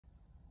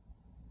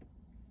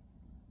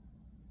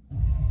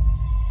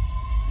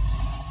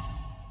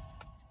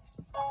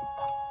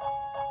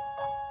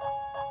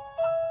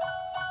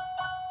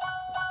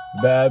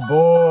Bad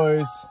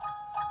boys.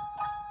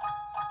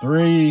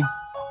 3.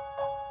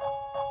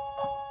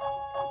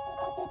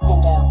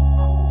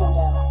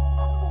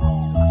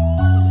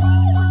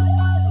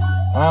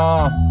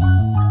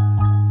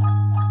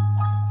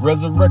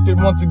 Resurrected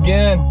once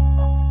again.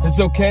 It's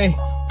okay,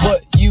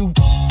 but you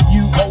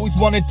always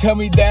want to tell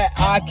me that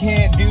I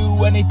can't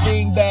do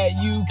anything that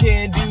you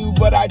can do,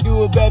 but I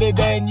do it better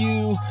than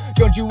you.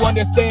 Don't you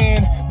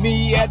understand?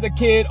 Me as a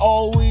kid,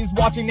 always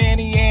watching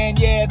Annie Ann,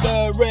 yeah,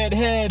 the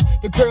redhead,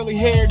 the curly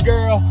haired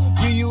girl.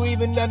 Do you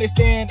even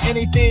understand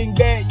anything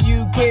that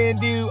you can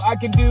do? I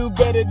can do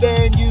better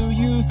than you.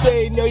 You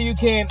say no you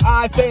can't,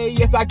 I say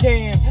yes I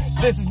can.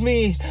 This is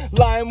me,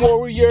 Lion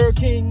Warrior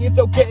King. It's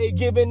okay,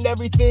 giving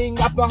everything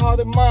off my heart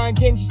and mind,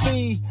 can't you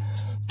see?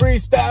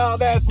 Freestyle,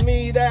 that's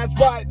me, that's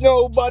right.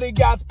 Nobody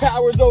got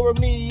powers over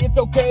me. It's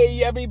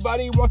okay,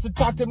 everybody wants to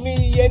talk to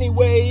me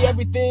anyway.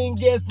 Everything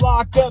gets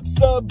locked up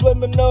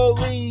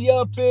subliminally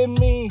up in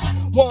me.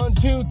 1,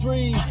 2,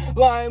 3,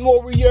 Lion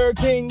Warrior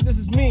King, this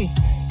is me.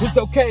 It's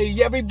okay,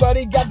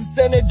 everybody got this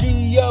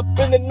energy up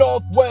in the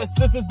Northwest.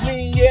 This is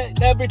me, yeah,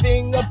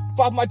 everything up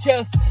off my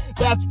chest.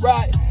 That's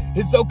right,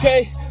 it's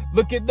okay.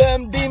 Look at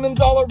them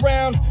demons all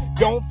around.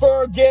 Don't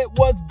forget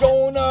what's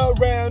going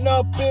around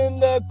up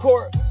in the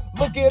court.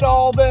 Look at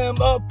all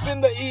them up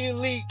in the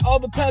elite, all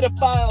the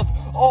pedophiles,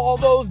 all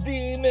those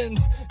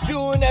demons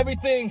doing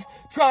everything,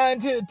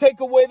 trying to take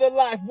away the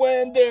life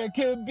when there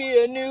could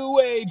be a new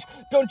age.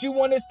 Don't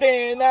you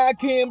understand? I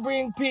can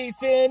bring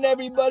peace and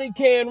everybody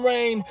can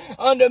reign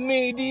under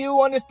me. Do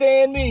you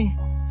understand me?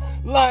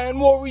 Lion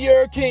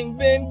Warrior King,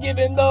 been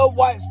given the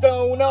white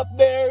stone up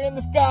there in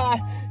the sky.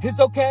 It's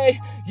okay,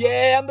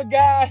 yeah, I'm the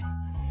guy.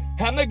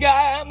 I'm the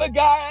guy, I'm the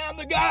guy, I'm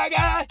the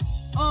guy.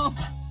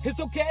 It's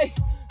okay.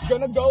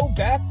 Gonna go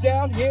back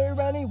down here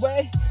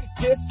anyway,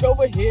 just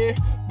over here,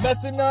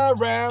 messing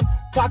around,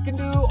 talking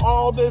to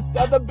all this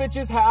other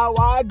bitches how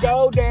I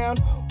go down.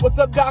 What's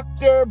up,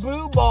 Dr.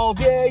 Blue Balls?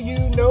 Yeah,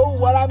 you know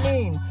what I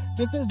mean.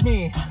 This is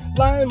me,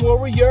 Lion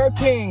Warrior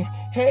King.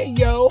 Hey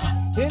yo,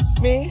 it's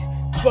me,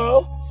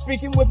 Flo,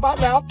 speaking with my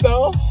mouth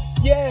though.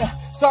 Yeah,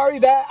 sorry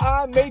that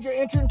I made your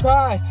intern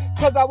cry,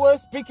 cause I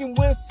was speaking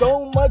with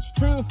so much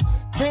truth.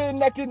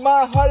 Connected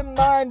my heart and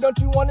mind, don't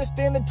you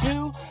understand the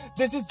two?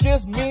 This is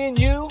just me and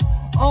you.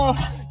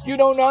 You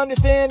don't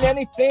understand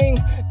anything.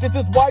 This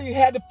is why you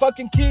had to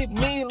fucking keep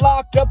me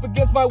locked up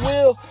against my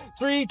will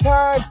 3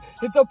 times.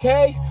 It's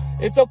okay,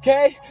 it's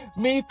okay.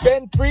 Me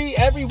been free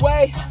every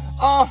way.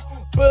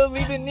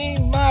 Believing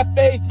in my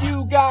faith,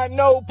 you got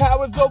no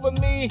powers over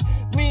me.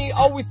 Me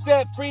always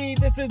set free.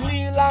 This is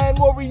me, Lion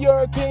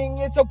Warrior King.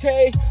 It's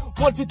okay.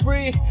 1, 2,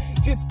 3.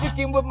 Just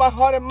speaking with my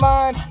heart and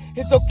mind.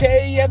 It's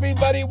okay.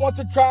 Everybody wants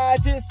to try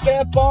to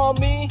step on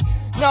me.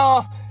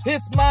 Nah,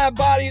 it's my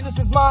body. This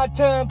is my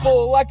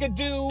temple. I can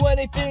do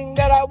anything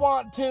that I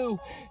want to.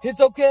 It's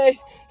okay.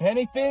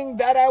 Anything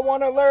that I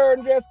want to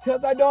learn, just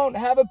cause I don't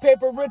have a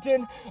paper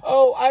written.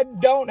 Oh, I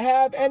don't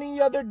have any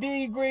other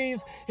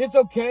degrees. It's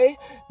okay.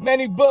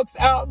 Many books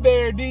out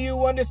there, do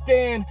you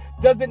understand?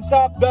 Doesn't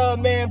stop the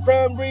man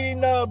from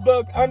reading a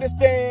book.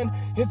 Understand?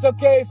 It's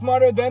okay.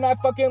 Smarter than I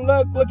fucking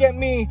look. Look at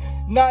me.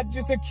 Not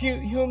just a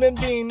cute human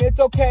being. It's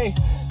okay.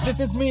 This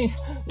is me,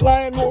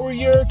 Lion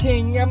Warrior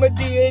King. I'm a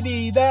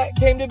deity that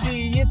came to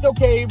be. It's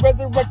okay.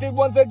 Resurrected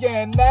once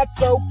again.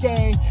 That's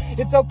okay.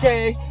 It's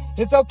okay.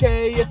 It's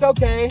okay, it's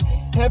okay.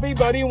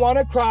 Everybody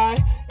wanna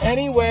cry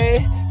anyway.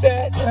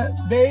 That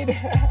they'd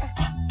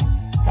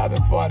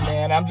having fun,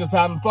 man. I'm just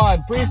having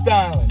fun,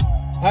 freestyling.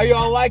 How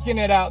y'all liking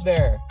it out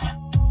there?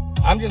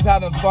 I'm just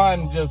having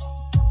fun.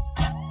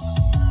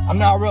 I'm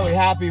not really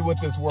happy with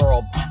this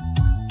world,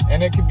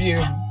 and it could be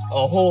a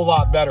whole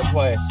lot better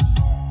place.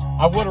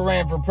 I would have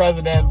ran for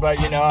president, but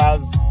you know, as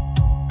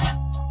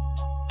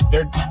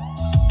they're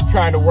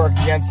trying to work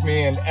against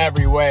me in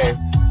every way.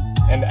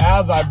 And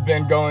as I've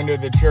been going to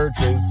the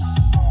churches,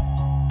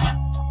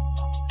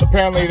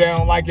 apparently they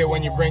don't like it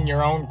when you bring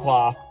your own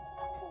cloth.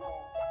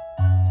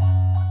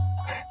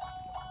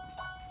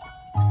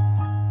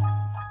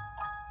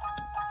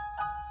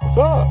 What's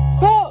up?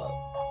 What's up?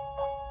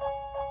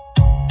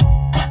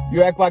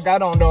 You act like I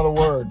don't know the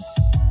words.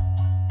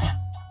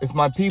 It's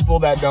my people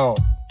that don't.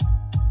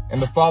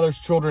 And the Father's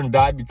children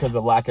died because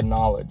of lack of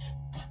knowledge.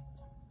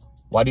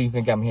 Why do you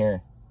think I'm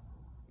here?